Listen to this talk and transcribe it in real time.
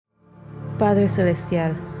Padre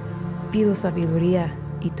Celestial, pido sabiduría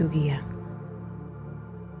y tu guía.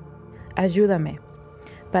 Ayúdame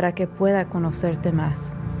para que pueda conocerte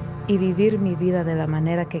más y vivir mi vida de la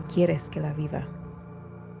manera que quieres que la viva.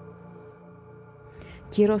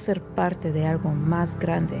 Quiero ser parte de algo más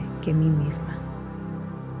grande que mí misma.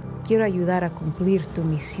 Quiero ayudar a cumplir tu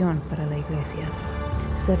misión para la iglesia,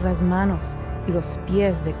 ser las manos y los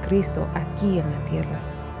pies de Cristo aquí en la tierra.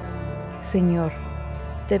 Señor,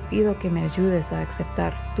 te pido que me ayudes a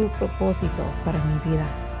aceptar tu propósito para mi vida,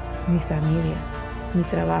 mi familia, mi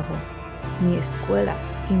trabajo, mi escuela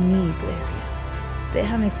y mi iglesia.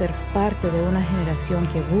 Déjame ser parte de una generación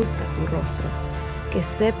que busca tu rostro, que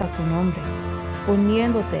sepa tu nombre,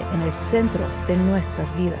 poniéndote en el centro de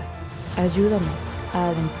nuestras vidas. Ayúdame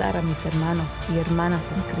a alentar a mis hermanos y hermanas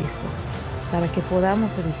en Cristo, para que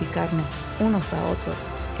podamos edificarnos unos a otros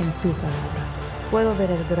en tu palabra. Puedo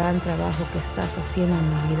ver el gran trabajo que estás haciendo en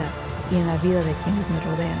mi vida y en la vida de quienes me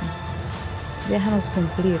rodean. Déjanos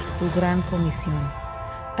cumplir tu gran comisión,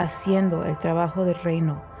 haciendo el trabajo del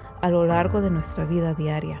reino a lo largo de nuestra vida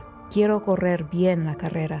diaria. Quiero correr bien la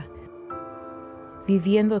carrera,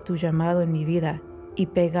 viviendo tu llamado en mi vida y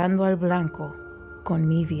pegando al blanco con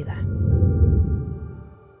mi vida.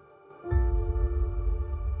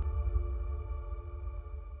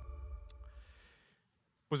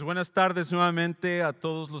 Pues buenas tardes nuevamente a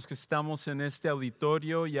todos los que estamos en este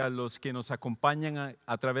auditorio y a los que nos acompañan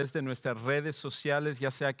a través de nuestras redes sociales,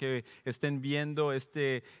 ya sea que estén viendo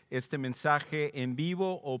este mensaje en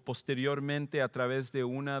vivo o posteriormente a través de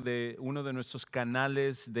uno de nuestros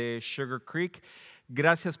canales de Sugar Creek.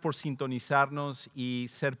 Gracias por sintonizarnos y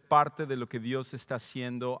ser parte de lo que Dios está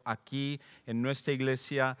haciendo aquí en nuestra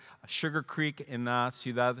iglesia Sugar Creek en la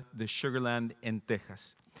ciudad de Sugar Land en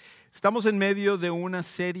Texas. Estamos en medio de una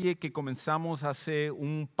serie que comenzamos hace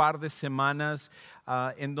un par de semanas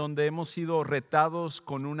en donde hemos sido retados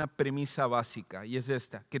con una premisa básica y es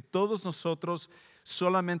esta, que todos nosotros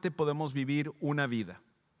solamente podemos vivir una vida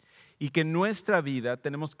y que nuestra vida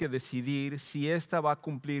tenemos que decidir si esta va a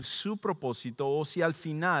cumplir su propósito o si al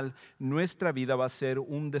final nuestra vida va a ser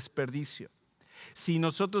un desperdicio. Si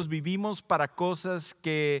nosotros vivimos para cosas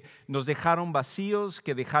que nos dejaron vacíos,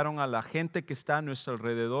 que dejaron a la gente que está a nuestro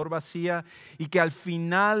alrededor vacía y que al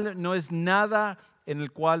final no es nada en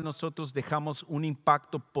el cual nosotros dejamos un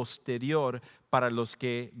impacto posterior para los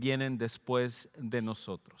que vienen después de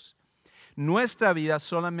nosotros. Nuestra vida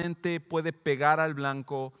solamente puede pegar al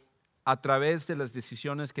blanco a través de las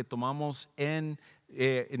decisiones que tomamos en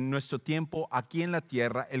nuestro tiempo aquí en la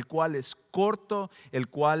tierra, el cual es corto, el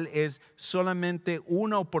cual es solamente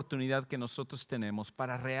una oportunidad que nosotros tenemos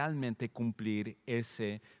para realmente cumplir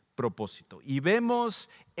ese propósito. Y vemos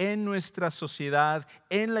en nuestra sociedad,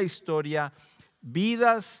 en la historia,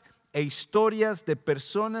 vidas e historias de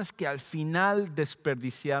personas que al final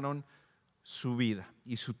desperdiciaron su vida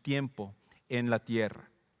y su tiempo en la tierra.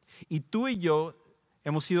 Y tú y yo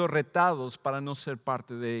hemos sido retados para no ser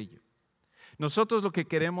parte de ello. Nosotros lo que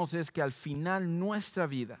queremos es que al final nuestra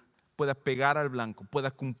vida pueda pegar al blanco,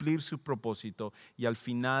 pueda cumplir su propósito y al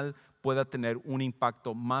final pueda tener un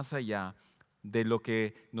impacto más allá de lo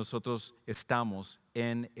que nosotros estamos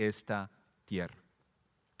en esta tierra.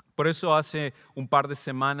 Por eso hace un par de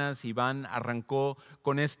semanas Iván arrancó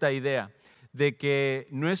con esta idea de que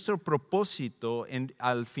nuestro propósito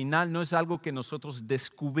al final no es algo que nosotros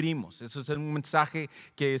descubrimos. Eso es un mensaje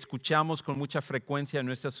que escuchamos con mucha frecuencia en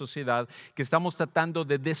nuestra sociedad, que estamos tratando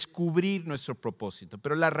de descubrir nuestro propósito.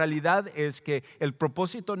 Pero la realidad es que el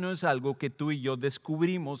propósito no es algo que tú y yo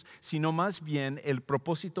descubrimos, sino más bien el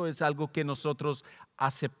propósito es algo que nosotros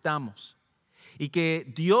aceptamos y que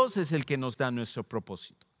Dios es el que nos da nuestro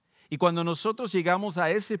propósito. Y cuando nosotros llegamos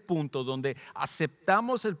a ese punto donde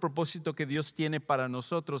aceptamos el propósito que Dios tiene para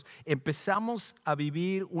nosotros, empezamos a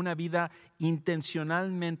vivir una vida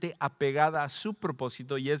intencionalmente apegada a su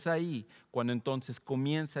propósito y es ahí cuando entonces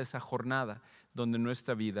comienza esa jornada donde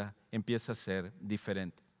nuestra vida empieza a ser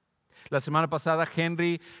diferente. La semana pasada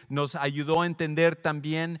Henry nos ayudó a entender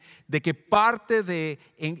también de que parte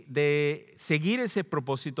de seguir ese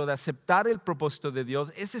propósito, de aceptar el propósito de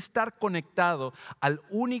Dios, es estar conectado al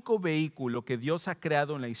único vehículo que Dios ha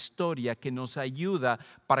creado en la historia que nos ayuda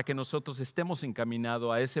para que nosotros estemos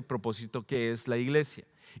encaminados a ese propósito que es la iglesia.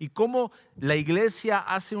 Y cómo la iglesia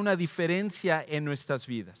hace una diferencia en nuestras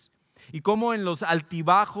vidas. Y cómo en los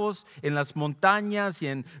altibajos, en las montañas y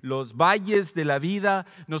en los valles de la vida,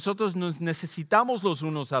 nosotros nos necesitamos los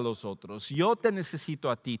unos a los otros. Yo te necesito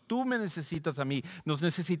a ti, tú me necesitas a mí. Nos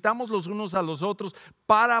necesitamos los unos a los otros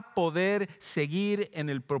para poder seguir en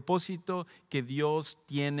el propósito que Dios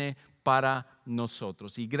tiene para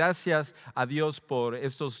nosotros. Y gracias a Dios por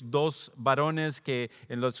estos dos varones que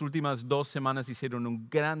en las últimas 2 semanas hicieron un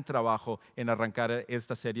gran trabajo en arrancar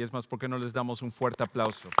esta serie. Es más, ¿por qué no les damos un fuerte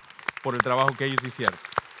aplauso por el trabajo que ellos hicieron?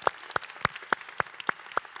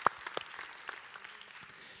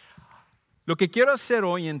 Lo que quiero hacer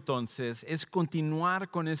hoy entonces es continuar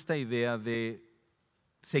con esta idea de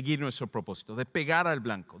seguir nuestro propósito, de pegar al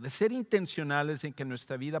blanco, de ser intencionales en que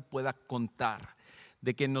nuestra vida pueda contar,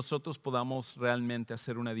 de que nosotros podamos realmente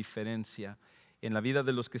hacer una diferencia en la vida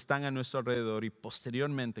de los que están a nuestro alrededor y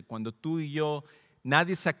posteriormente, cuando tú y yo,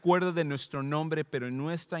 nadie se acuerda de nuestro nombre, pero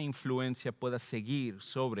nuestra influencia pueda seguir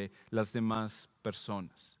sobre las demás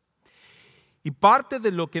personas. Y parte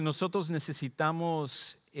de lo que nosotros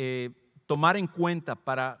necesitamos tomar en cuenta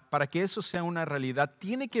para que eso sea una realidad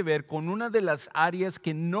tiene que ver con una de las áreas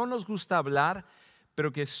que no nos gusta hablar,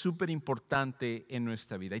 pero que es súper importante en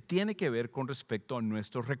nuestra vida. Y tiene que ver con respecto a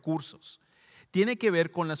nuestros recursos. Tiene que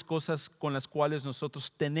ver con las cosas con las cuales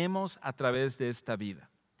nosotros tenemos a través de esta vida.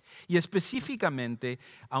 Y específicamente,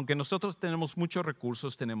 aunque nosotros tenemos muchos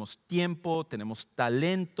recursos, tenemos tiempo, tenemos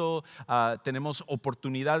talento, tenemos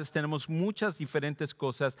oportunidades, tenemos muchas diferentes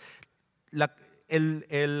cosas, la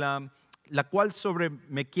cual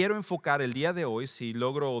me quiero enfocar el día de hoy, si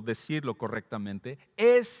logro decirlo correctamente,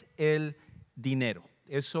 es el dinero.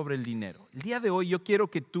 Es sobre el dinero. El día de hoy yo quiero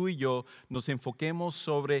que tú y yo nos enfoquemos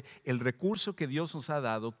sobre el recurso que Dios nos ha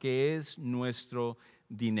dado, que es nuestro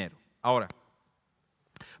dinero. Ahora,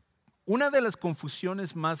 una de las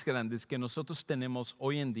confusiones más grandes que nosotros tenemos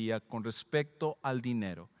hoy en día con respecto al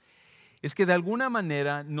dinero es que de alguna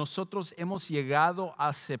manera nosotros hemos llegado a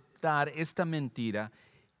aceptar esta mentira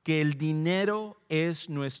que el dinero es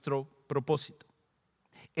nuestro propósito.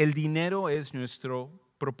 El dinero es nuestro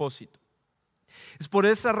propósito. Es por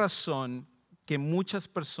esa razón que muchas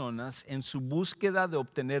personas en su búsqueda de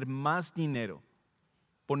obtener más dinero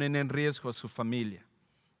ponen en riesgo a su familia,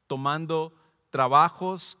 tomando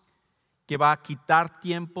trabajos que va a quitar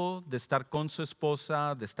tiempo de estar con su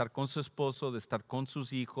esposa, de estar con su esposo, de estar con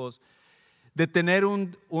sus hijos, de tener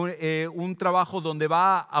un trabajo donde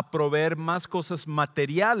va a proveer más cosas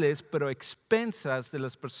materiales, pero a expensas de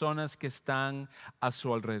las personas que están a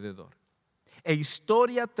su alrededor. E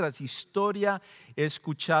historia tras historia he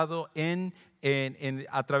escuchado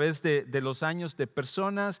a través de los años de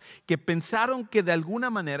personas que pensaron que de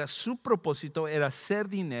alguna manera su propósito era hacer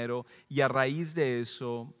dinero y a raíz de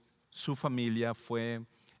eso su familia fue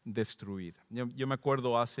destruida. Yo me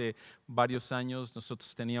acuerdo hace varios años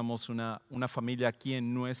nosotros teníamos una familia aquí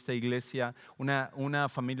en nuestra iglesia, una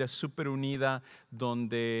familia súper unida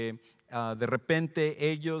donde de repente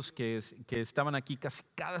ellos que estaban aquí casi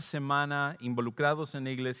cada semana involucrados en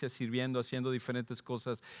la iglesia, sirviendo, haciendo diferentes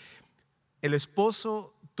cosas, el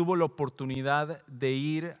esposo tuvo la oportunidad de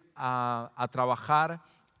ir a trabajar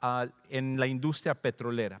en la industria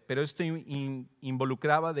petrolera, pero esto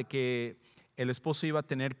involucraba de que el esposo iba a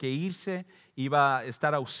tener que irse, iba a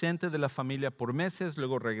estar ausente de la familia por meses,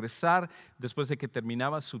 luego regresar después de que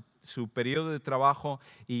terminaba su periodo de trabajo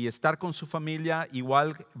y estar con su familia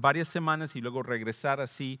igual varias semanas y luego regresar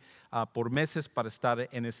así por meses para estar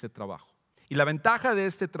en este trabajo. Y la ventaja de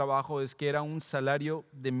este trabajo es que era un salario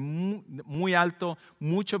muy alto,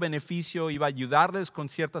 mucho beneficio, iba a ayudarles con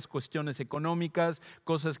ciertas cuestiones económicas,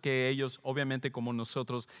 cosas que ellos, obviamente como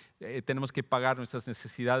nosotros, tenemos que pagar nuestras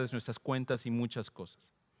necesidades, nuestras cuentas y muchas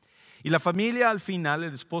cosas. Y la familia al final,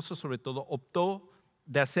 el esposo sobre todo, optó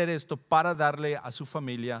de hacer esto para darle a su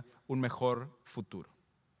familia un mejor futuro.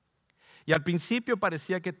 Y al principio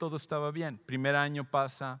parecía que todo estaba bien. Primer año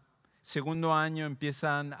pasa. Segundo año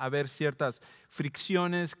empiezan a haber ciertas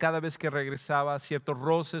fricciones cada vez que regresaba, ciertos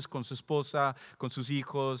roces con su esposa, con sus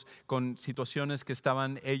hijos, con situaciones que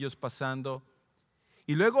estaban ellos pasando.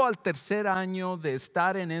 Y luego al tercer año de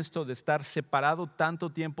estar en esto, de estar separado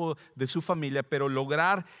tanto tiempo de su familia, pero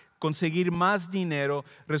lograr conseguir más dinero,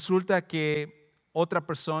 resulta que otra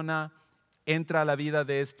persona entra a la vida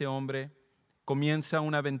de este hombre, comienza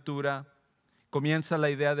una aventura. Comienza la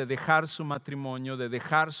idea de dejar su matrimonio, de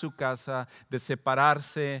dejar su casa, de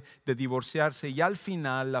separarse, de divorciarse y al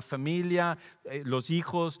final la familia, los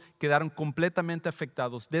hijos quedaron completamente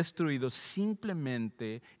afectados, destruidos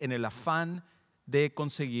simplemente en el afán de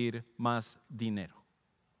conseguir más dinero.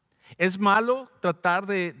 ¿Es malo tratar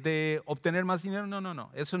de obtener más dinero?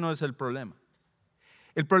 No, eso no es el problema.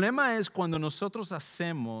 El problema es cuando nosotros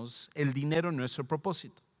hacemos el dinero nuestro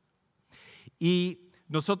propósito. Y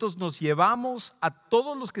nosotros nos llevamos a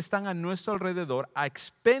todos los que están a nuestro alrededor a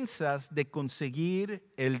expensas de conseguir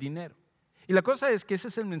el dinero. Y la cosa es que ese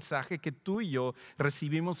es el mensaje que tú y yo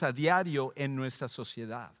recibimos a diario en nuestra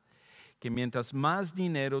sociedad. que mientras más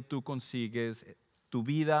dinero tú consigues, tu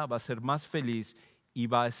vida va a ser más feliz y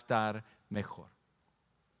va a estar mejor.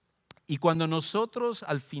 Y cuando nosotros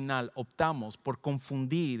al final optamos por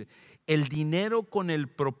confundir el dinero con el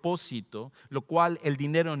propósito, lo cual el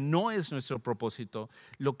dinero no es nuestro propósito,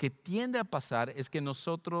 lo que tiende a pasar es que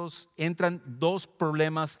nosotros entran dos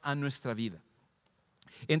problemas a nuestra vida.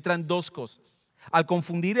 Entran dos cosas. Al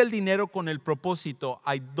confundir el dinero con el propósito,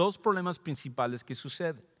 hay dos problemas principales que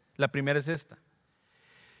suceden. La primera es esta,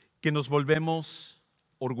 que nos volvemos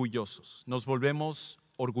orgullosos.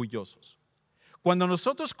 Cuando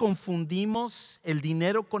nosotros confundimos el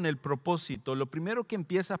dinero con el propósito, lo primero que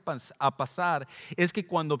empieza a pasar es que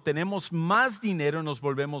cuando obtenemos más dinero nos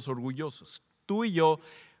volvemos orgullosos. Tú y yo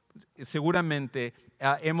seguramente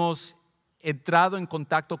hemos entrado en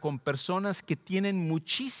contacto con personas que tienen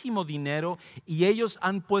muchísimo dinero y ellos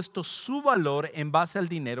han puesto su valor en base al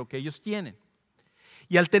dinero que ellos tienen.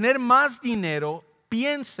 Y al tener más dinero,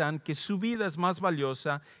 piensan que su vida es más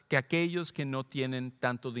valiosa que aquellos que no tienen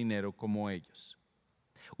tanto dinero como ellos.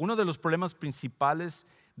 Uno de los problemas principales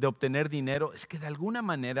de obtener dinero es que de alguna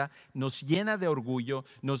manera nos llena de orgullo,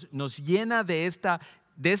 nos llena de esta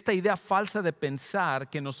idea falsa de pensar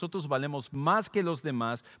que nosotros valemos más que los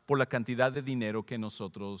demás por la cantidad de dinero que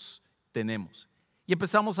nosotros tenemos. Y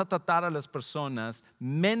empezamos a tratar a las personas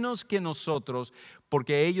menos que nosotros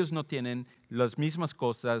porque ellos no tienen las mismas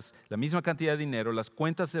cosas, la misma cantidad de dinero, las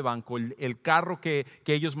cuentas de banco, el carro que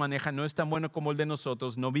ellos manejan no es tan bueno como el de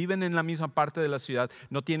nosotros, no viven en la misma parte de la ciudad,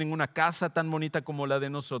 no tienen una casa tan bonita como la de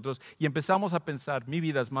nosotros y empezamos a pensar, mi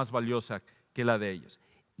vida es más valiosa que la de ellos.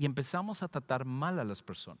 Y empezamos a tratar mal a las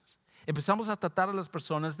personas, empezamos a tratar a las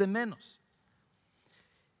personas de menos.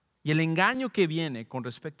 Y el engaño que viene con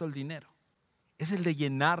respecto al dinero es el de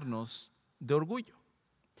llenarnos de orgullo.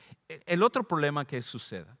 El otro problema que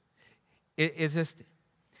suceda es este,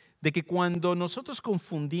 de que cuando nosotros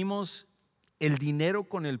confundimos el dinero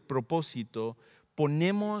con el propósito,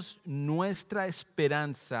 ponemos nuestra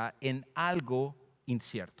esperanza en algo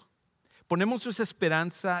incierto. Ponemos nuestra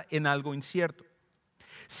esperanza en algo incierto.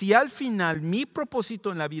 Si al final mi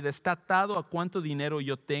propósito en la vida está atado a cuánto dinero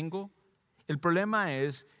yo tengo, el problema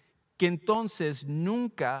es que entonces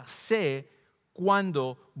nunca sé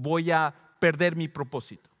cuándo voy a perder mi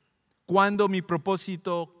propósito, cuándo mi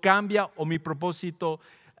propósito cambia o mi propósito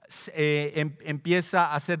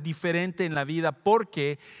empieza a ser diferente en la vida,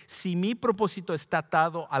 porque si mi propósito está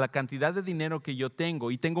atado a la cantidad de dinero que yo tengo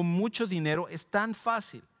y tengo mucho dinero, es tan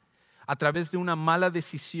fácil a través de una mala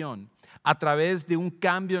decisión, a través de un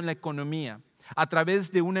cambio en la economía, a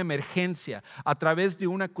través de una emergencia, a través de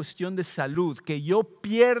una cuestión de salud, que yo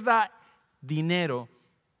pierda dinero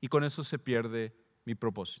y con eso se pierde mi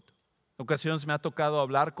propósito. En ocasiones me ha tocado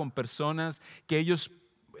hablar con personas que ellos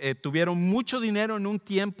tuvieron mucho dinero en un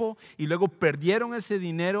tiempo y luego perdieron ese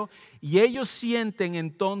dinero y ellos sienten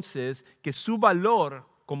entonces que su valor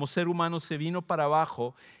como ser humano se vino para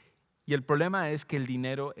abajo y el problema es que el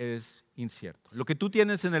dinero es incierto. Lo que tú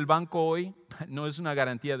tienes en el banco hoy no es una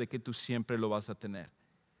garantía de que tú siempre lo vas a tener.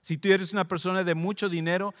 Si tú eres una persona de mucho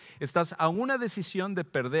dinero, estás a una decisión de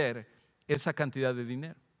perder esa cantidad de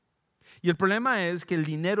dinero. Y el problema es que el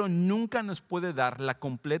dinero nunca nos puede dar la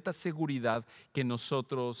completa seguridad que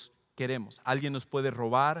nosotros queremos. Alguien nos puede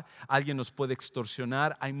robar, alguien nos puede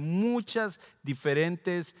extorsionar. Hay muchas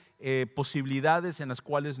diferentes posibilidades en las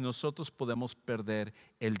cuales nosotros podemos perder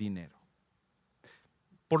el dinero.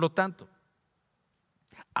 Por lo tanto,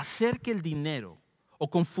 hacer que el dinero o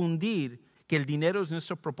confundir que el dinero es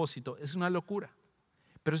nuestro propósito es una locura.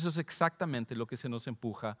 Pero eso es exactamente lo que se nos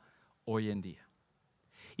empuja hoy en día.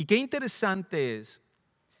 Y qué interesante es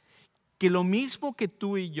que lo mismo que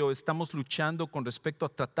tú y yo estamos luchando con respecto a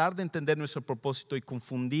tratar de entender nuestro propósito y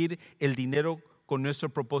confundir el dinero con nuestro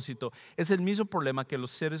propósito, es el mismo problema que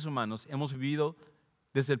los seres humanos hemos vivido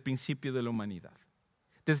desde el principio de la humanidad.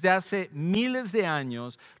 Desde hace miles de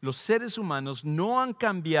años, los seres humanos no han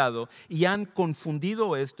cambiado y han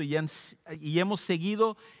confundido esto y hemos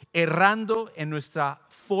seguido errando en nuestra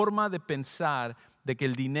forma de pensar de que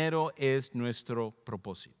el dinero es nuestro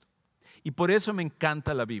propósito. Y por eso me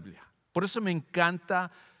encanta la Biblia, por eso me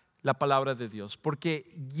encanta la palabra de Dios,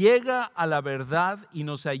 porque llega a la verdad y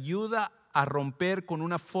nos ayuda a romper con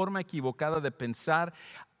una forma equivocada de pensar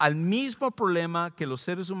al mismo problema que los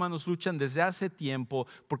seres humanos luchan desde hace tiempo,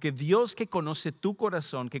 porque Dios, que conoce tu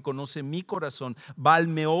corazón, que conoce mi corazón, va al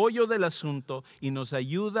meollo del asunto y nos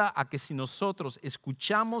ayuda a que si nosotros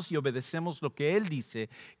escuchamos y obedecemos lo que Él dice,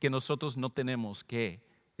 que nosotros no tenemos que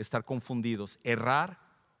estar confundidos, errar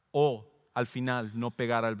o al final no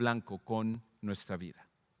pegar al blanco con nuestra vida.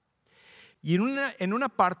 Y en una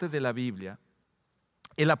parte de la Biblia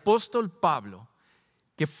el apóstol Pablo,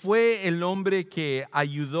 que fue el hombre que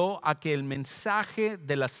ayudó a que el mensaje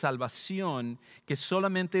de la salvación, que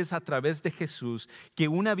solamente es a través de Jesús, que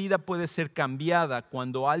una vida puede ser cambiada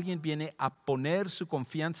cuando alguien viene a poner su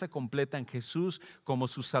confianza completa en Jesús como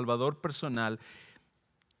su Salvador personal.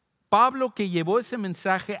 Pablo, que llevó ese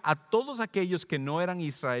mensaje a todos aquellos que no eran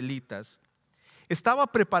israelitas, estaba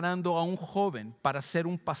preparando a un joven para ser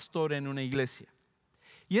un pastor en una iglesia.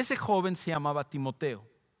 Y ese joven se llamaba Timoteo.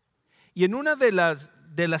 Y en una de las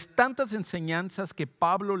tantas enseñanzas que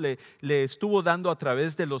Pablo le estuvo dando a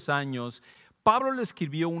través de los años, Pablo le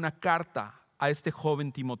escribió una carta a este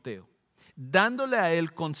joven Timoteo, dándole a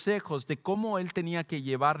él consejos de cómo él tenía que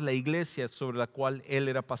llevar la iglesia sobre la cual él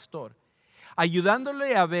era pastor,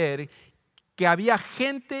 ayudándole a ver que había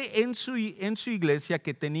gente en su iglesia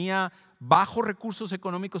que tenía bajos recursos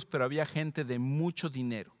económicos, pero había gente de mucho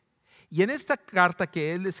dinero. Y en esta carta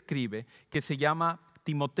que él escribe, que se llama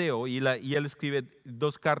Timoteo, y él escribe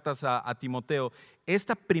 2 cartas a Timoteo,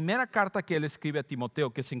 esta primera carta que él escribe a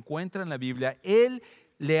Timoteo, que se encuentra en la Biblia, él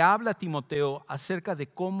le habla a Timoteo acerca de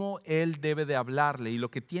cómo él debe de hablarle y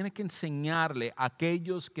lo que tiene que enseñarle a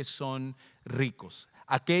aquellos que son ricos,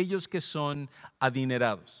 aquellos que son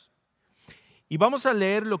adinerados. Y vamos a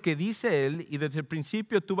leer lo que dice él, y desde el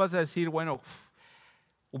principio tú vas a decir, bueno,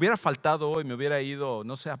 hubiera faltado hoy, me hubiera ido,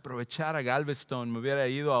 no sé, a aprovechar a Galveston, me hubiera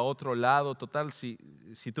ido a otro lado. Total, si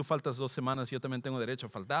tú faltas 2 semanas, yo también tengo derecho a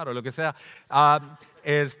faltar o lo que sea.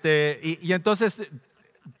 Y entonces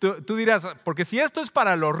tú dirás, porque si esto es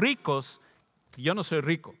para los ricos, yo no soy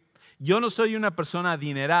rico, yo no soy una persona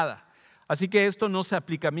adinerada. Así que esto no se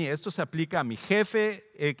aplica a mí, esto se aplica a mi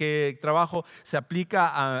jefe que trabajo, se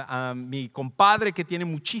aplica a mi compadre que tiene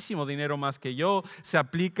muchísimo dinero más que yo, se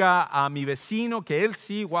aplica a mi vecino que él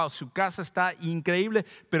sí, wow, su casa está increíble,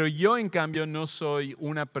 pero yo en cambio no soy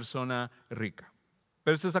una persona rica.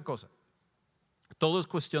 Pero esa es la cosa, todo es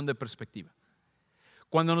cuestión de perspectiva.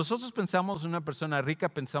 Cuando nosotros pensamos en una persona rica,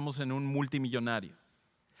 pensamos en un multimillonario.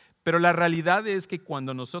 Pero la realidad es que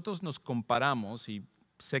cuando nosotros nos comparamos, y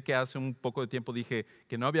sé que hace un poco de tiempo dije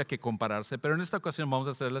que no había que compararse, pero en esta ocasión vamos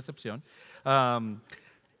a hacer la excepción.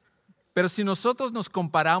 Pero si nosotros nos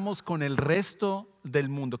comparamos con el resto del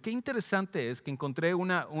mundo, qué interesante es que encontré hay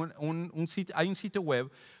un sitio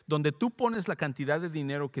web donde tú pones la cantidad de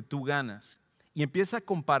dinero que tú ganas y empieza a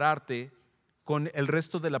compararte con el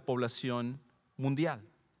resto de la población mundial.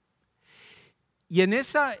 Y en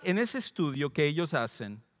ese estudio que ellos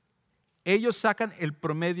hacen, ellos sacan el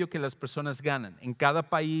promedio que las personas ganan en cada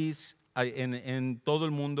país, en todo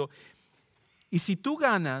el mundo. Y si tú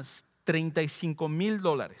ganas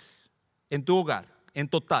 $35,000 en tu hogar, en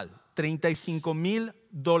total,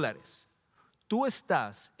 $35,000, tú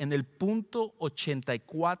estás en el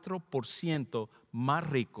 0.84% más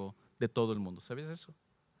rico de todo el mundo. ¿Sabías eso?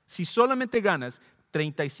 Si solamente ganas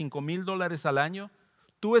 $35,000 al año,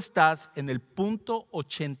 tú estás en el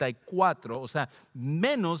 0.84, o sea,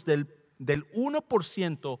 menos del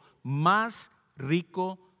 1% más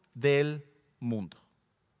rico del mundo.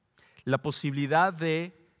 La posibilidad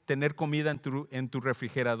de tener comida en tu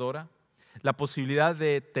refrigeradora, la posibilidad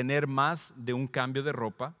de tener más de un cambio de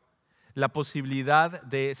ropa, la posibilidad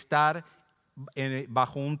de estar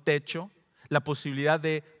bajo un techo, la posibilidad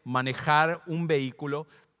de manejar un vehículo,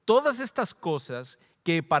 todas estas cosas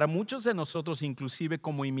que para muchos de nosotros, inclusive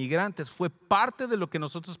como inmigrantes, fue parte de lo que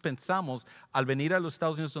nosotros pensamos al venir a los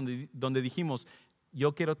Estados Unidos, donde dijimos,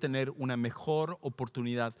 yo quiero tener una mejor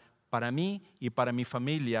oportunidad para mí y para mi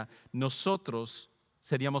familia. Nosotros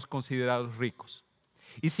seríamos considerados ricos.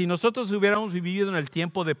 Y si nosotros hubiéramos vivido en el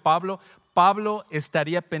tiempo de Pablo, Pablo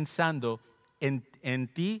estaría pensando en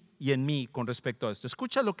ti y en mí con respecto a esto.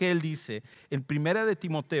 Escucha lo que él dice en 1 de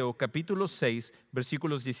Timoteo, capítulo 6,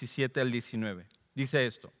 versículos 17 al 19. Dice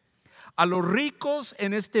esto: a los ricos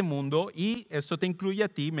en este mundo, y esto te incluye a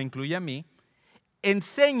ti, me incluye a mí,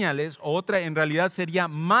 enséñales, o otra en realidad sería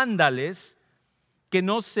mándales, que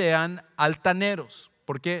no sean altaneros.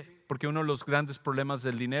 ¿Por qué? Porque uno de los grandes problemas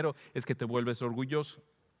del dinero es que te vuelves orgulloso.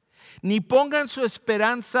 Ni pongan su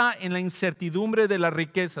esperanza en la incertidumbre de las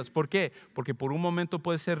riquezas. ¿Por qué? Porque por un momento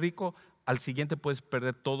puedes ser rico, al siguiente puedes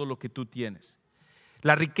perder todo lo que tú tienes.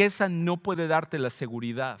 La riqueza no puede darte la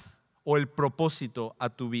seguridad o el propósito a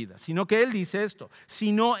tu vida, sino que él dice esto: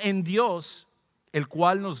 sino en Dios, el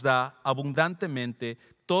cual nos da abundantemente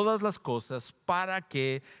todas las cosas para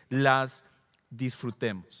que las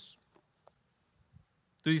disfrutemos.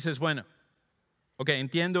 Tú dices, bueno, ok,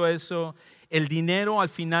 entiendo eso. El dinero al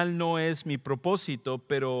final no es mi propósito,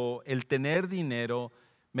 pero el tener dinero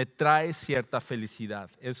me trae cierta felicidad.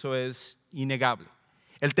 Eso es innegable.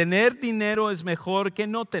 El tener dinero es mejor que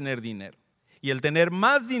no tener dinero. Y el tener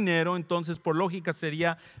más dinero, entonces por lógica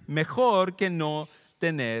sería mejor que no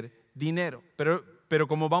tener dinero. Pero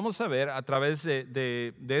como vamos a ver a través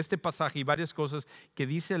de este pasaje y varias cosas que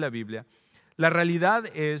dice la Biblia, la realidad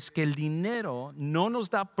es que el dinero no nos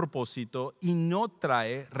da propósito y no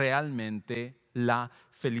trae realmente la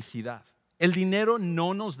felicidad. El dinero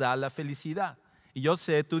no nos da la felicidad. Y yo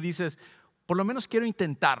sé, tú dices, por lo menos quiero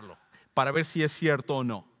intentarlo para ver si es cierto o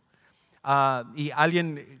no. Y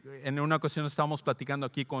alguien, en una ocasión estábamos platicando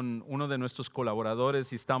aquí con uno de nuestros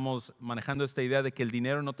colaboradores y estamos manejando esta idea de que el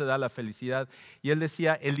dinero no te da la felicidad. Y él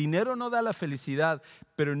decía, el dinero no da la felicidad,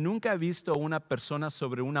 pero nunca he visto a una persona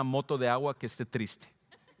sobre una moto de agua que esté triste.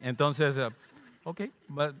 Entonces, ok,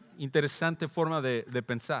 interesante forma de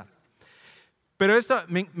pensar. Pero esto,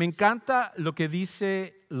 me encanta lo que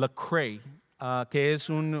dice Lecrae. Que es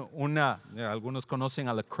algunos conocen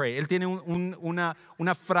a Lecrae. Él tiene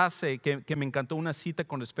una frase que me encantó, una cita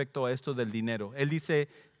con respecto a esto del dinero. Él dice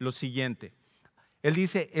lo siguiente. Él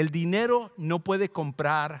dice, el dinero no puede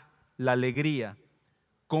comprar la alegría,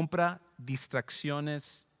 compra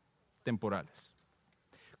distracciones temporales.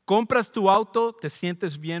 Compras tu auto, te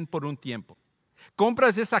sientes bien por un tiempo.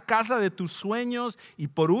 Compras esa casa de tus sueños y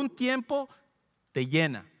por un tiempo te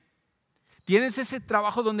llena. Tienes ese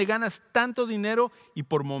trabajo donde ganas tanto dinero y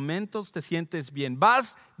por momentos te sientes bien.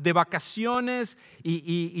 Vas de vacaciones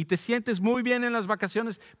y te sientes muy bien en las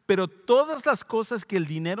vacaciones, pero todas las cosas que el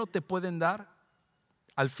dinero te pueden dar,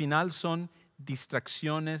 al final son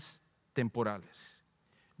distracciones temporales.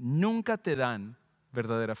 Nunca te dan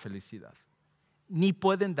verdadera felicidad, ni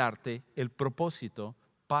pueden darte el propósito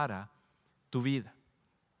para tu vida.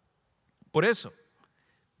 Por eso,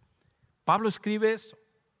 Pablo escribe esto.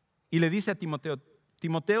 Y le dice a Timoteo,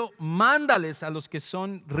 Timoteo, mándales a los que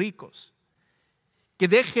son ricos, que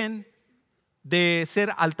dejen de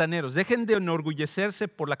ser altaneros, dejen de enorgullecerse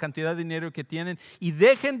por la cantidad de dinero que tienen y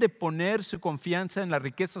dejen de poner su confianza en las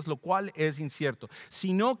riquezas, lo cual es incierto,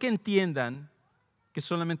 sino que entiendan que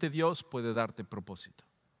solamente Dios puede darte propósito,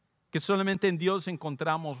 que solamente en Dios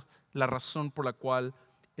encontramos la razón por la cual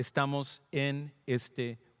estamos en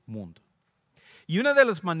este mundo. Y una de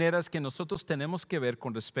las maneras que nosotros tenemos que ver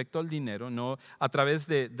con respecto al dinero, no a través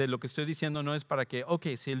de lo que estoy diciendo, no es para que, ok,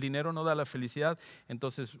 si el dinero no da la felicidad,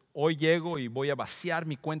 entonces hoy llego y voy a vaciar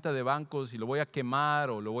mi cuenta de bancos y lo voy a quemar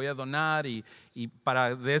o lo voy a donar y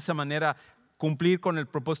para de esa manera cumplir con el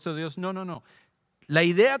propósito de Dios. No. La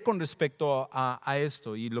idea con respecto a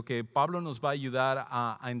esto y lo que Pablo nos va a ayudar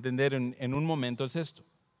a entender en un momento es esto.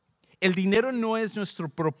 El dinero no es nuestro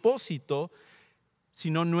propósito,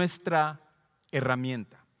 sino nuestra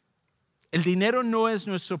herramienta. El dinero no es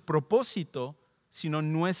nuestro propósito, sino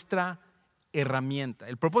nuestra herramienta.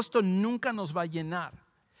 El propósito nunca nos va a llenar,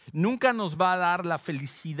 nunca nos va a dar la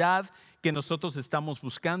felicidad que nosotros estamos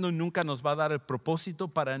buscando, nunca nos va a dar el propósito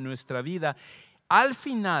para nuestra vida. Al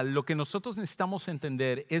final, lo que nosotros necesitamos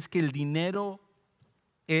entender es que el dinero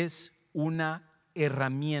es una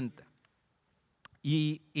herramienta.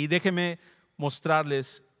 Y déjenme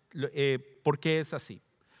mostrarles por qué es así.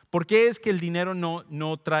 ¿Por qué es que el dinero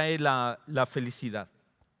no trae la felicidad?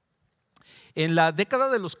 En la década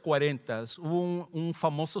de los 40 hubo un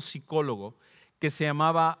famoso psicólogo que se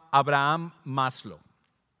llamaba Abraham Maslow.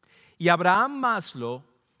 Y Abraham Maslow,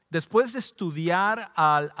 después de estudiar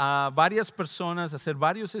a varias personas, hacer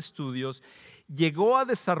varios estudios, llegó a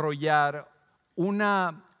desarrollar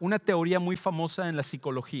una teoría muy famosa en la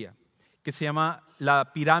psicología que se llama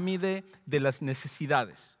la pirámide de las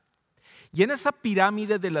necesidades. Y en esa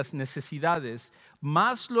pirámide de las necesidades,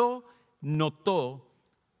 Maslow notó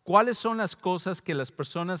cuáles son las cosas que las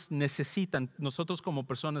personas necesitan, nosotros como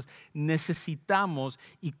personas necesitamos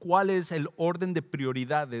y cuál es el orden de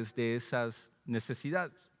prioridades de esas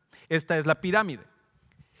necesidades. Esta es la pirámide.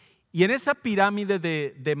 Y en esa pirámide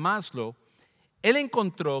de Maslow, él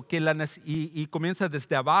encontró que y comienza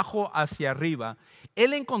desde abajo hacia arriba,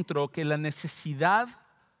 él encontró que la necesidad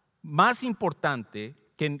más importante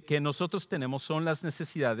que nosotros tenemos son las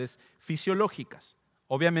necesidades fisiológicas.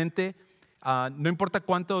 Obviamente, no importa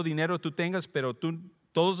cuánto dinero tú tengas, pero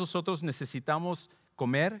todos nosotros necesitamos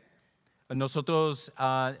comer. Nosotros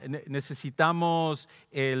necesitamos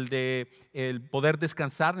el poder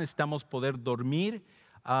descansar, necesitamos poder dormir,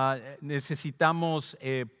 necesitamos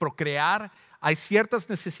procrear. Hay ciertas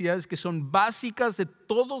necesidades que son básicas de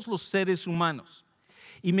todos los seres humanos.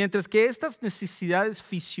 Y mientras que estas necesidades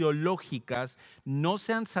fisiológicas no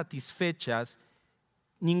sean satisfechas,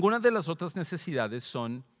 ninguna de las otras necesidades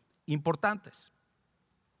son importantes.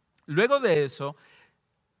 Luego de eso,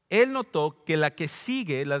 él notó que la que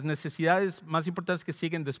sigue, las necesidades más importantes que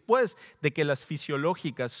siguen después de que las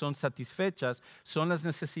fisiológicas son satisfechas, son las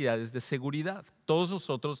necesidades de seguridad. Todos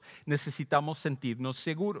nosotros necesitamos sentirnos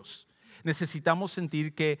seguros. Necesitamos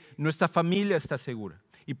sentir que nuestra familia está segura.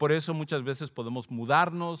 Y por eso muchas veces podemos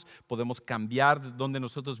mudarnos, podemos cambiar de donde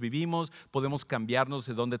nosotros vivimos, podemos cambiarnos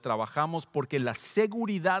de donde trabajamos, porque la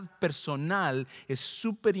seguridad personal es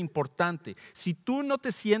súper importante. Si tú no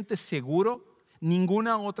te sientes seguro,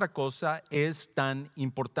 ninguna otra cosa es tan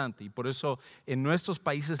importante. Y por eso en nuestros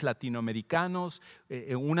países latinoamericanos,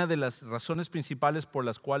 una de las razones principales por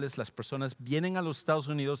las cuales las personas vienen a los Estados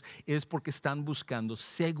Unidos es porque están buscando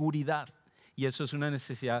seguridad. Y eso es una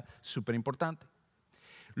necesidad súper importante.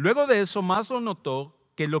 Luego de eso, Maslow notó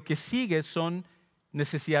que lo que sigue son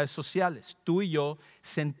necesidades sociales. Tú y yo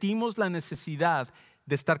sentimos la necesidad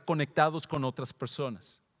de estar conectados con otras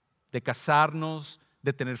personas, de casarnos,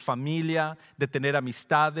 de tener familia, de tener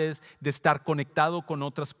amistades, de estar conectado con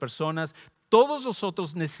otras personas. Todos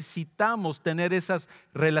nosotros necesitamos tener esas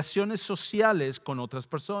relaciones sociales con otras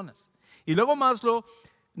personas. Y luego Maslow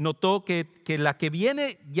notó que la que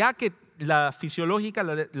viene, ya que la fisiológica,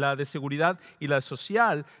 la de seguridad y la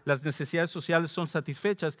social, las necesidades sociales son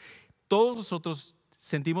satisfechas, todos nosotros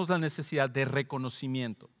sentimos la necesidad de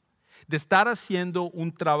reconocimiento, de estar haciendo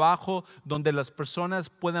un trabajo donde las personas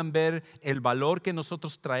puedan ver el valor que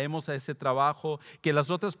nosotros traemos a ese trabajo, que las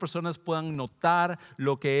otras personas puedan notar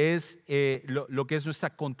lo que es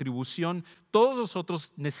nuestra contribución. Todos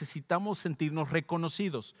nosotros necesitamos sentirnos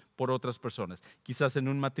reconocidos por otras personas, quizás en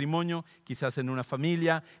un matrimonio, quizás en una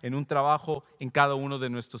familia, en un trabajo, en cada uno de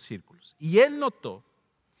nuestros círculos. Y él notó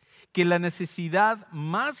que la necesidad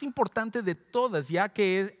más importante de todas, ya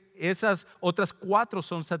que esas otras 4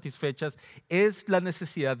 son satisfechas, es la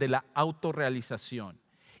necesidad de la autorrealización.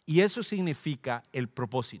 Y eso significa el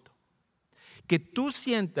propósito. Que tú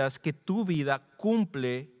sientas que tu vida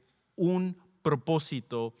cumple un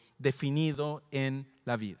propósito definido en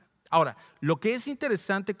la vida. Ahora, lo que es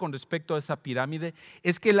interesante con respecto a esa pirámide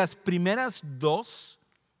es que las primeras 2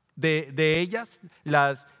 de ellas,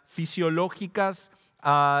 las fisiológicas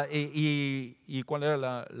y ¿cuál era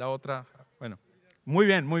la otra? Bueno. Muy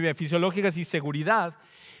bien, fisiológicas y seguridad,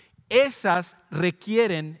 esas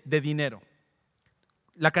requieren de dinero.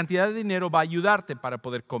 La cantidad de dinero va a ayudarte para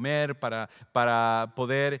poder comer, para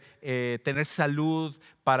poder tener salud,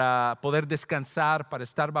 para poder descansar, para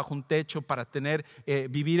estar bajo un techo, para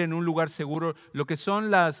vivir en un lugar seguro. Lo que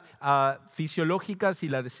son las fisiológicas y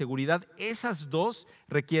la de seguridad, esas 2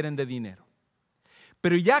 requieren de dinero.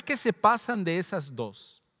 Pero ya que se pasan de esas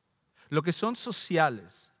 2, lo que son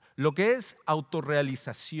sociales, lo que es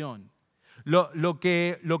autorrealización, lo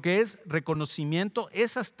que es reconocimiento,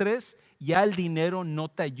 esas 3, ya el dinero no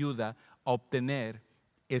te ayuda a obtener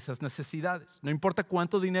esas necesidades. No importa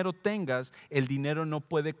cuánto dinero tengas, el dinero no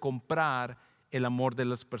puede comprar el amor de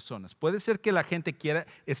las personas. Puede ser que la gente quiera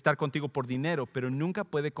estar contigo por dinero, pero nunca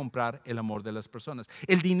puede comprar el amor de las personas.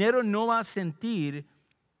 El dinero no va a sentir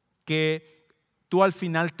que tú al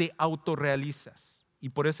final te autorrealizas. Y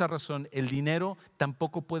por esa razón el dinero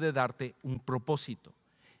tampoco puede darte un propósito,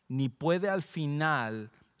 ni puede al final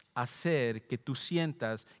hacer que tú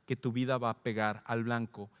sientas que tu vida va a pegar al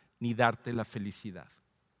blanco, ni darte la felicidad.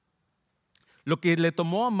 Lo que le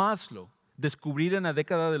tomó a Maslow descubrir en la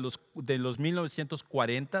década de los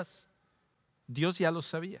 1940s, Dios ya lo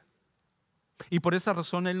sabía. Y por esa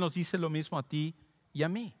razón Él nos dice lo mismo a ti y a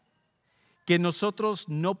mí, que nosotros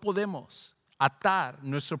no podemos atar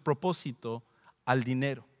nuestro propósito al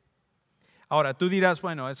dinero. Ahora, tú dirás,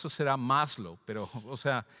 bueno, eso será Maslow, pero,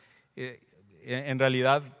 en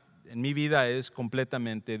realidad, en mi vida es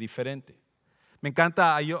completamente diferente. Me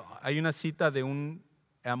encanta, hay una cita de un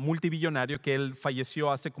multibillonario que él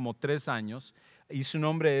falleció hace como 3 años y su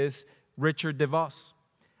nombre es Richard DeVos.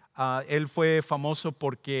 Él fue famoso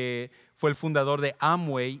porque fue el fundador de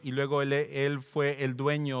Amway y luego él fue el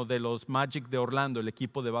dueño de los Magic de Orlando, el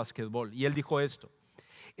equipo de básquetbol. Y él dijo esto: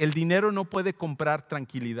 el dinero no puede comprar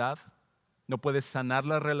tranquilidad, no puede sanar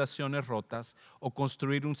las relaciones rotas o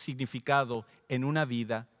construir un significado en una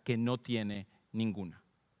vida que no tiene ninguna.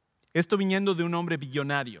 Esto viniendo de un hombre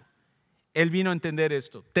billonario. Él vino a entender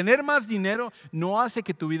esto. Tener más dinero no hace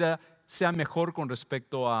que tu vida sea mejor con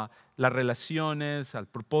respecto a las relaciones, al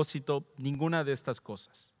propósito, ninguna de estas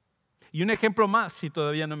cosas. Y un ejemplo más, si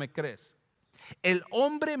todavía no me crees. El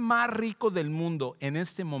hombre más rico del mundo en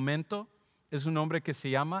este momento es un hombre que se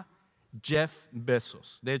llama Jeff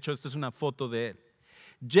Bezos. De hecho, esta es una foto de él.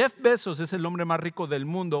 Jeff Bezos es el hombre más rico del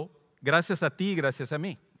mundo gracias a ti y gracias a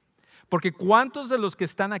mí. Porque ¿cuántos de los que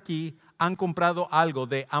están aquí han comprado algo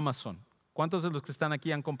de Amazon? ¿Cuántos de los que están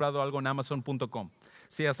aquí han comprado algo en Amazon.com?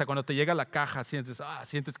 Sí, hasta cuando te llega la caja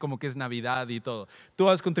sientes como que es Navidad y todo. Tú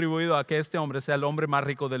has contribuido a que este hombre sea el hombre más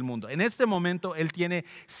rico del mundo. En este momento él tiene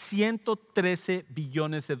 113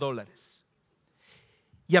 billones de dólares.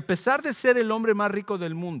 Y a pesar de ser el hombre más rico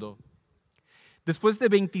del mundo, después de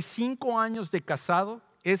 25 años de casado,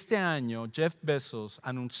 este año Jeff Bezos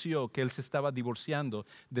anunció que él se estaba divorciando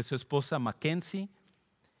de su esposa Mackenzie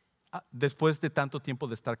después de tanto tiempo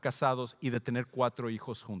de estar casados y de tener 4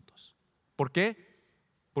 hijos juntos. ¿Por qué?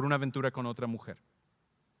 Por una aventura con otra mujer.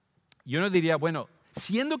 Y uno diría, bueno,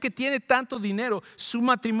 siendo que tiene tanto dinero, su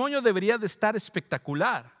matrimonio debería de estar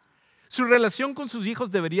espectacular. Su relación con sus hijos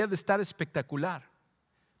debería de estar espectacular.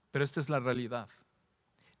 Pero esta es la realidad.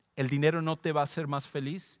 El dinero no te va a hacer más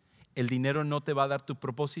feliz, el dinero no te va a dar tu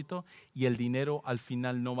propósito y el dinero al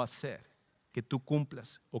final no va a hacer que tú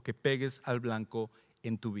cumplas o que pegues al blanco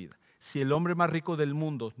en tu vida. Si el hombre más rico del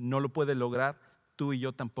mundo no lo puede lograr, tú y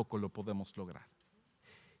yo tampoco lo podemos lograr.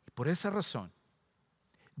 Y por esa razón,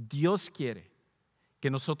 Dios quiere que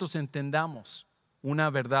nosotros entendamos una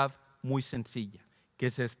verdad muy sencilla, que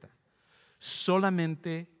es esta: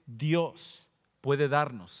 solamente Dios puede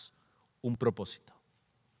darnos un propósito.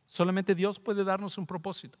 Solamente Dios puede darnos un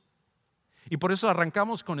propósito. Y por eso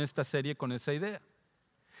arrancamos con esta serie, con esa idea.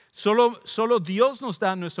 Solo Dios nos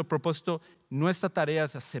da nuestro propósito. Nuestra tarea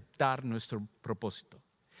es aceptar nuestro propósito.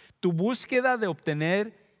 Tu búsqueda de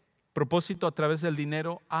obtener propósito a través del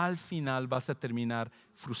dinero, al final vas a terminar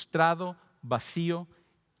frustrado, vacío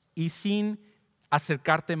y sin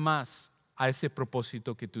acercarte más a ese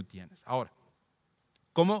propósito que tú tienes. Ahora,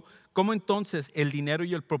 ¿cómo entonces el dinero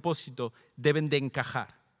y el propósito deben de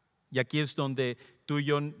encajar? Y aquí es donde tú y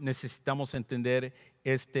yo necesitamos entender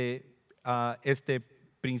este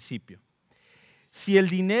principio. Si el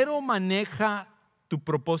dinero maneja tu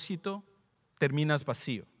propósito, terminas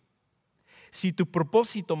vacío. Si tu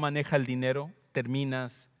propósito maneja el dinero,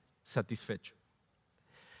 terminas satisfecho.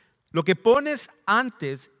 Lo que pones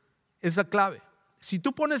antes es la clave. Si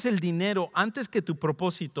tú pones el dinero antes que tu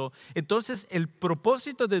propósito, entonces el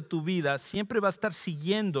propósito de tu vida siempre va a estar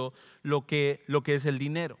siguiendo lo que es el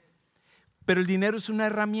dinero. Pero el dinero es una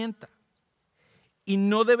herramienta y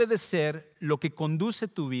no debe de ser lo que conduce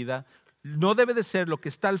tu vida, no debe de ser lo que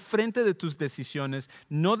está al frente de tus decisiones,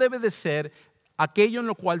 no debe de ser aquello en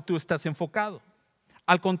lo cual tú estás enfocado.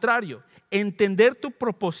 Al contrario, entender tu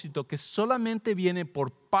propósito, que solamente viene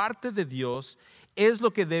por parte de Dios, es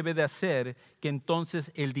lo que debe de hacer que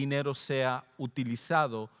entonces el dinero sea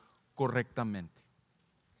utilizado correctamente.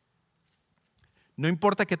 No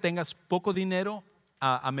importa que tengas poco dinero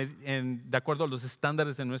de acuerdo a los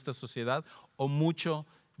estándares de nuestra sociedad o mucho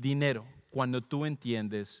dinero cuando tú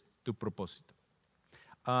entiendes tu propósito.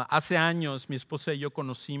 Hace años mi esposa y yo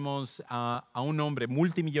conocimos a un hombre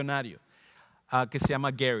multimillonario que se llama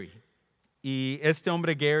Gary. Y este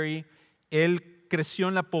hombre Gary, él creció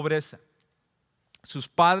en la pobreza. Sus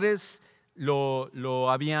padres lo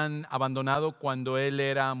habían abandonado cuando él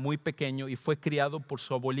era muy pequeño y fue criado por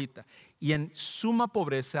su abuelita. Y en suma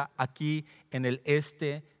pobreza aquí en el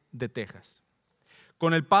este de Texas.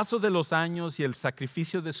 Con el paso de los años y el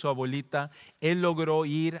sacrificio de su abuelita, él logró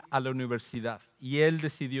ir a la universidad y él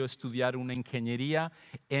decidió estudiar una ingeniería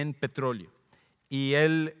en petróleo. Y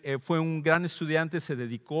él fue un gran estudiante, se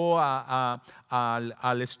dedicó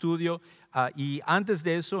al estudio y antes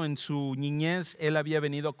de eso, en su niñez, él había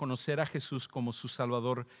venido a conocer a Jesús como su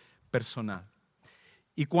Salvador personal.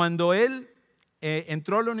 Y cuando él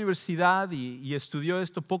entró a la universidad y estudió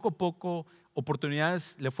esto, poco a poco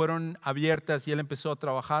oportunidades le fueron abiertas y él empezó a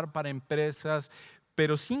trabajar para empresas,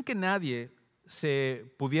 pero sin que nadie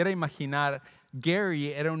se pudiera imaginar, Gary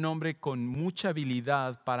era un hombre con mucha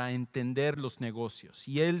habilidad para entender los negocios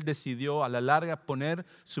y él decidió a la larga poner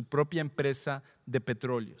su propia empresa de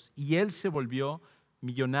petróleos y él se volvió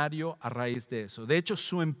millonario a raíz de eso. De hecho,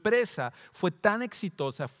 su empresa fue tan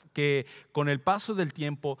exitosa que con el paso del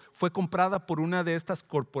tiempo fue comprada por una de estas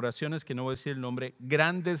corporaciones, que no voy a decir el nombre,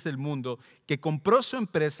 grandes del mundo, que compró su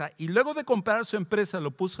empresa y luego de comprar su empresa lo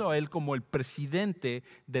puso a él como el presidente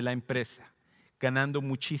de la empresa, ganando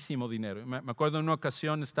muchísimo dinero. Me acuerdo en una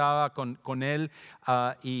ocasión estaba con él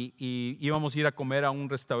y íbamos a ir a comer a un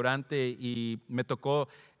restaurante y me tocó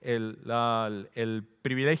el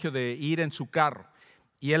privilegio de ir en su carro.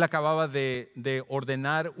 Y él acababa de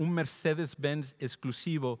ordenar un Mercedes-Benz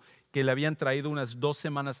exclusivo que le habían traído unas 2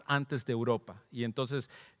 semanas antes de Europa. Y entonces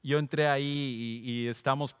yo entré ahí y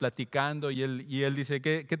estamos platicando y él dice,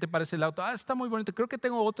 ¿qué te parece el auto? Está muy bonito. Creo que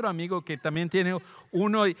tengo otro amigo que también tiene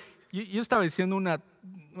uno. Y yo estaba diciendo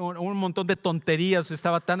un montón de tonterías.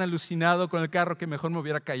 Estaba tan alucinado con el carro que mejor me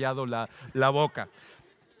hubiera callado la boca.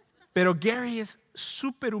 Pero Gary es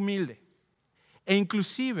súper humilde. E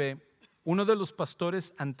inclusive uno de los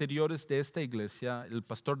pastores anteriores de esta iglesia, el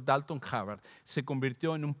pastor Dalton Havard, se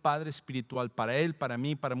convirtió en un padre espiritual para él, para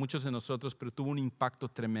mí, para muchos de nosotros, pero tuvo un impacto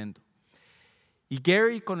tremendo. Y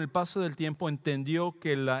Gary, con el paso del tiempo, entendió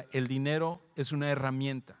que el dinero es una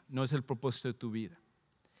herramienta, no es el propósito de tu vida.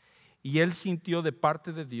 Y él sintió de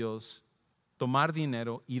parte de Dios tomar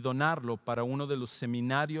dinero y donarlo para uno de los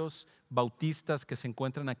seminarios bautistas que se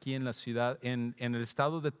encuentran aquí en la ciudad, en el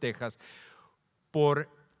estado de Texas, por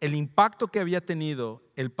el impacto que había tenido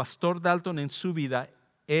el pastor Dalton en su vida.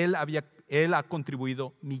 Él ha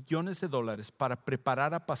contribuido millones de dólares para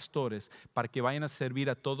preparar a pastores para que vayan a servir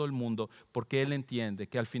a todo el mundo, porque él entiende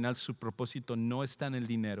que al final su propósito no está en el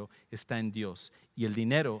dinero, está en Dios. Y el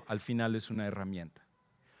dinero al final es una herramienta.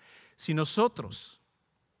 Si nosotros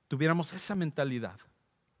tuviéramos esa mentalidad,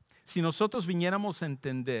 si nosotros viniéramos a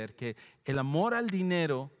entender que el amor al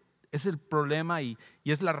dinero es el problema y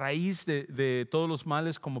es la raíz de todos los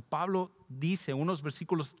males, como Pablo dice unos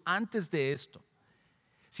versículos antes de esto.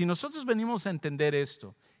 Si nosotros venimos a entender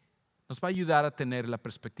esto, nos va a ayudar a tener la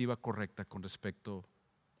perspectiva correcta con respecto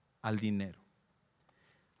al dinero.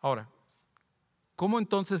 Ahora, ¿cómo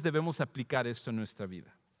entonces debemos aplicar esto en nuestra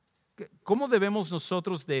vida? ¿Cómo debemos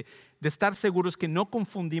nosotros de estar seguros que no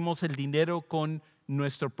confundimos el dinero con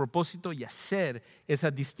nuestro propósito y hacer esa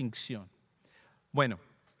distinción? Bueno,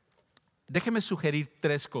 déjeme sugerir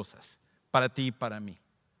 3 cosas para ti y para mí.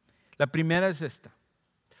 La primera es esta.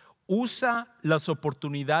 Usa las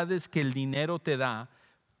oportunidades que el dinero te da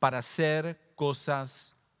para hacer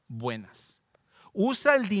cosas buenas.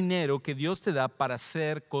 Usa el dinero que Dios te da para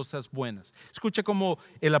hacer cosas buenas. Escucha cómo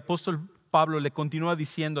el apóstol Pablo le continúa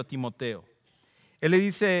diciendo a Timoteo. Él le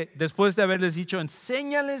dice, después de haberles dicho,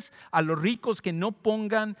 enséñales a los ricos que no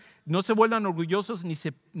se vuelvan orgullosos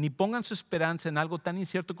ni pongan su esperanza en algo tan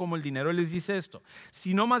incierto como el dinero. Él les dice esto,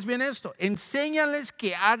 sino más bien esto, enséñales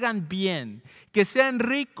que hagan bien, que sean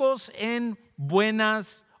ricos en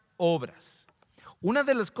buenas obras. Una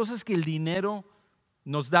de las cosas que el dinero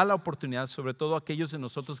nos da la oportunidad, sobre todo aquellos de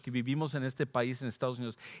nosotros que vivimos en este país, en Estados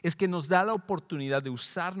Unidos, es que nos da la oportunidad de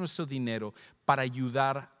usar nuestro dinero para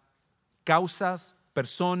ayudar causas,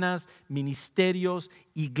 personas, ministerios,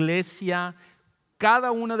 iglesia,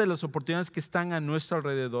 cada una de las oportunidades que están a nuestro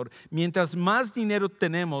alrededor. Mientras más dinero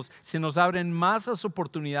tenemos, se nos abren más las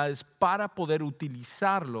oportunidades para poder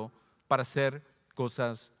utilizarlo para hacer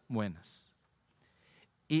cosas buenas.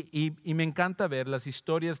 Y me encanta ver las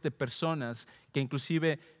historias de personas que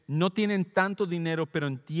inclusive no tienen tanto dinero, pero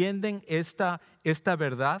entienden esta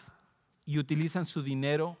verdad y utilizan su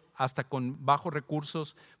dinero hasta con bajos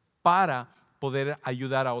recursos para poder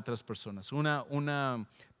ayudar a otras personas. Una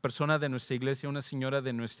persona de nuestra iglesia, una señora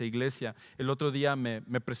de nuestra iglesia, el otro día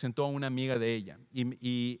me presentó a una amiga de ella.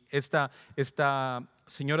 Y esta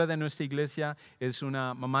señora de nuestra iglesia es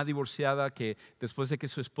una mamá divorciada que después de que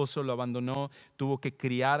su esposo lo abandonó, tuvo que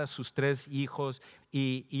criar a sus 3 hijos.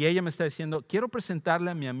 Y ella me está diciendo, quiero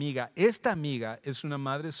presentarle a mi amiga. Esta amiga es una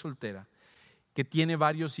madre soltera que tiene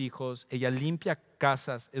varios hijos, ella limpia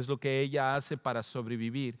casas, es lo que ella hace para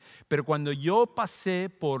sobrevivir. Pero cuando yo pasé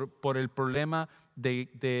por el problema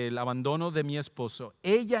del abandono de mi esposo,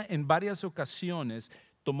 ella en varias ocasiones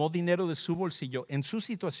tomó dinero de su bolsillo en su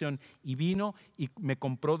situación y vino y me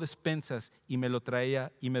compró despensas y me lo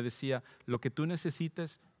traía y me decía, lo que tú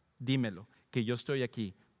necesites, dímelo, que yo estoy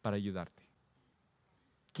aquí para ayudarte.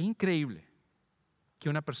 Qué increíble que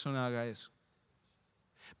una persona haga eso.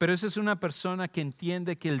 Pero esa es una persona que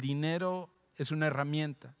entiende que el dinero es una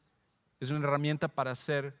herramienta para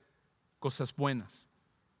hacer cosas buenas,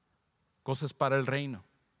 cosas para el reino,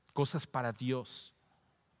 cosas para Dios.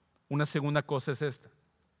 Una segunda cosa es esta: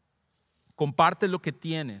 comparte lo que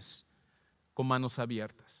tienes con manos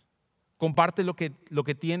abiertas. Comparte lo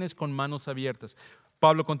que tienes con manos abiertas.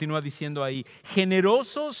 Pablo continúa diciendo ahí,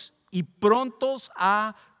 generosos y prontos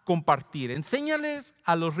a compartir. Enséñales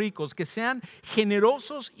a los ricos que sean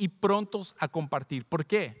generosos y prontos a compartir. ¿Por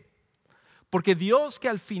qué? Porque Dios, que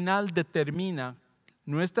al final determina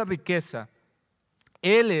nuestra riqueza,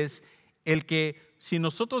 Él es el que, si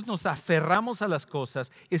nosotros nos aferramos a las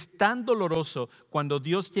cosas, es tan doloroso cuando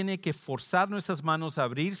Dios tiene que forzar nuestras manos a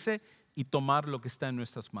abrirse y tomar lo que está en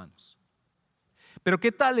nuestras manos. Pero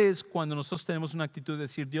 ¿qué tal es cuando nosotros tenemos una actitud de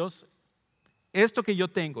decir, Dios, esto que yo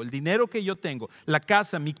tengo, el dinero que yo tengo, la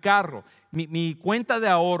casa, mi carro, mi cuenta de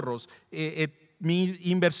ahorros, mis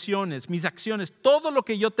inversiones, mis acciones, todo lo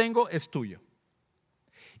que yo tengo es tuyo.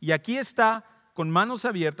 Y aquí está con manos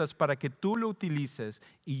abiertas para que tú lo utilices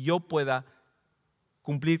y yo pueda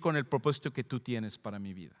cumplir con el propósito que tú tienes para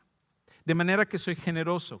mi vida. De manera que soy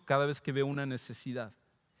generoso cada vez que veo una necesidad.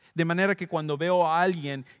 De manera que cuando veo a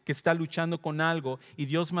alguien que está luchando con algo y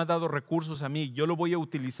Dios me ha dado recursos a mí, yo lo voy a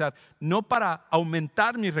utilizar no para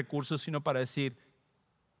aumentar mis recursos, sino para decir,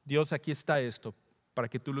 Dios, aquí está esto, para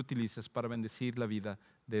que tú lo utilices para bendecir la vida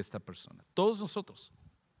de esta persona. Todos nosotros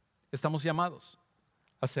estamos llamados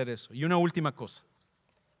a hacer eso. Y una última cosa.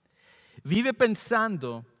 Vive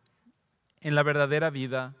pensando en la verdadera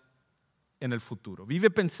vida en el futuro. Vive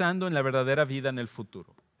pensando en la verdadera vida en el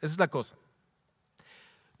futuro. Esa es la cosa.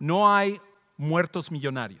 No hay muertos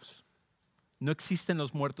millonarios. No existen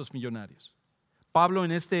los muertos millonarios. Pablo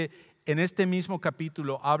en este mismo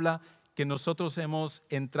capítulo habla que nosotros hemos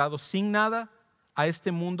entrado sin nada a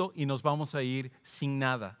este mundo y nos vamos a ir sin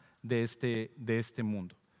nada de este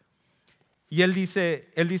mundo. Y él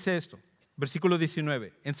dice esto, versículo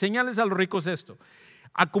 19, enséñales a los ricos esto,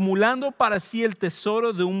 acumulando para sí el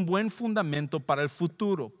tesoro de un buen fundamento para el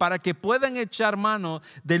futuro, para que puedan echar mano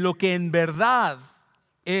de lo que en verdad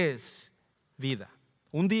es vida.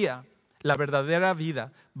 Un día la verdadera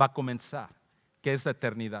vida va a comenzar, que es la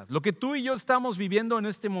eternidad. Lo que tú y yo estamos viviendo en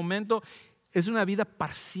este momento es una vida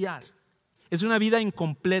parcial, es una vida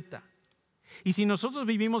incompleta. Y si nosotros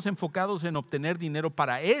vivimos enfocados en obtener dinero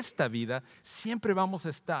para esta vida, siempre vamos a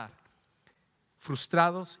estar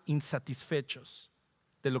frustrados, insatisfechos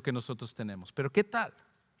de lo que nosotros tenemos. Pero ¿qué tal?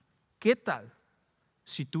 ¿Qué tal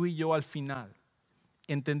si tú y yo al final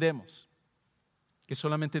entendemos que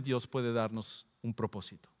solamente Dios puede darnos un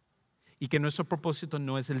propósito y que nuestro propósito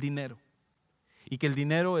no es el dinero y que el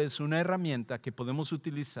dinero es una herramienta que podemos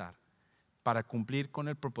utilizar para cumplir con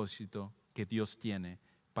el propósito que Dios tiene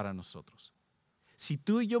para nosotros? Si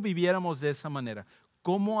tú y yo viviéramos de esa manera,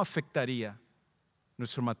 ¿cómo afectaría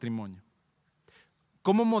nuestro matrimonio?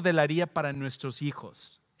 ¿Cómo modelaría para nuestros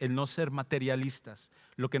hijos el no ser materialistas,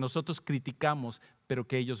 lo que nosotros criticamos, pero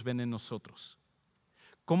que ellos ven en nosotros?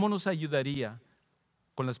 ¿Cómo nos ayudaría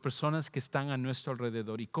con las personas que están a nuestro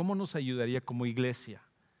alrededor? ¿Y cómo nos ayudaría como iglesia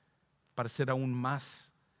para ser aún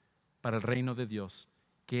más para el reino de Dios,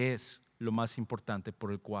 que es lo más importante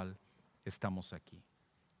por el cual estamos aquí?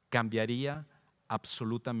 Cambiaría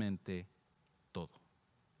absolutamente todo.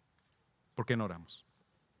 ¿Por qué no oramos?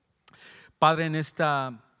 Padre, en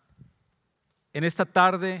esta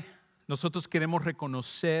tarde nosotros queremos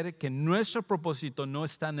reconocer que nuestro propósito no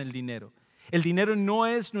está en el dinero. El dinero no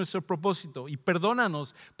es nuestro propósito y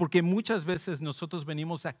perdónanos porque muchas veces nosotros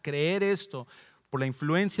venimos a creer esto por la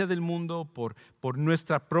influencia del mundo, por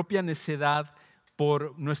nuestra propia necedad,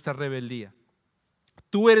 por nuestra rebeldía.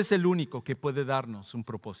 Tú eres el único que puede darnos un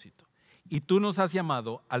propósito y tú nos has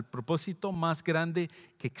llamado al propósito más grande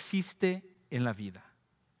que existe en la vida.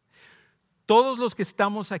 Todos los que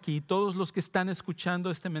estamos aquí, todos los que están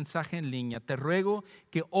escuchando este mensaje en línea, te ruego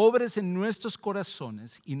que obres en nuestros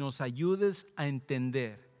corazones y nos ayudes a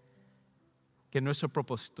entender que nuestro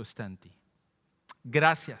propósito está en ti.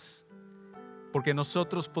 Gracias, porque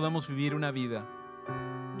nosotros podemos vivir una vida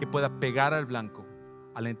que pueda pegar al blanco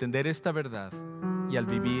al entender esta verdad y al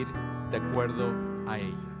vivir de acuerdo a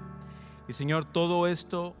ella. Y Señor, todo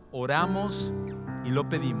esto oramos y lo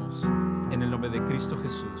pedimos en el nombre de Cristo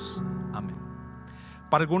Jesús. Amén.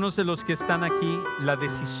 Para algunos de los que están aquí, la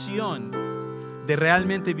decisión de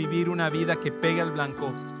realmente vivir una vida que pegue al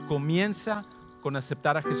blanco comienza con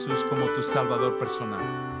aceptar a Jesús como tu Salvador personal.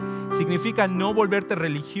 Significa no volverte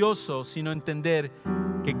religioso, sino entender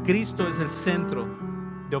que Cristo es el centro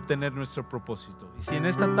de obtener nuestro propósito. Y si en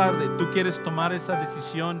esta tarde tú quieres tomar esa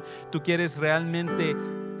decisión, tú quieres realmente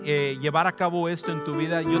llevar a cabo esto en tu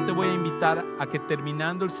vida, yo te voy a invitar a que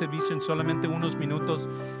terminando el servicio en solamente unos minutos,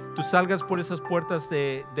 tú salgas por esas puertas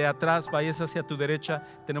de atrás, vayas hacia tu derecha.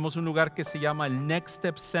 Tenemos un lugar que se llama el Next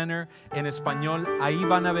Step Center en español. Ahí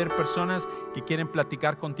van a haber personas que quieren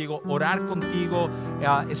platicar contigo, orar contigo,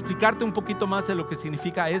 explicarte un poquito más de lo que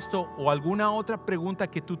significa esto o alguna otra pregunta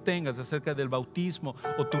que tú tengas acerca del bautismo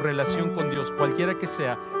o tu relación con Dios, cualquiera que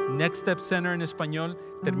sea. Next Step Center en español,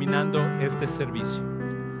 terminando este servicio.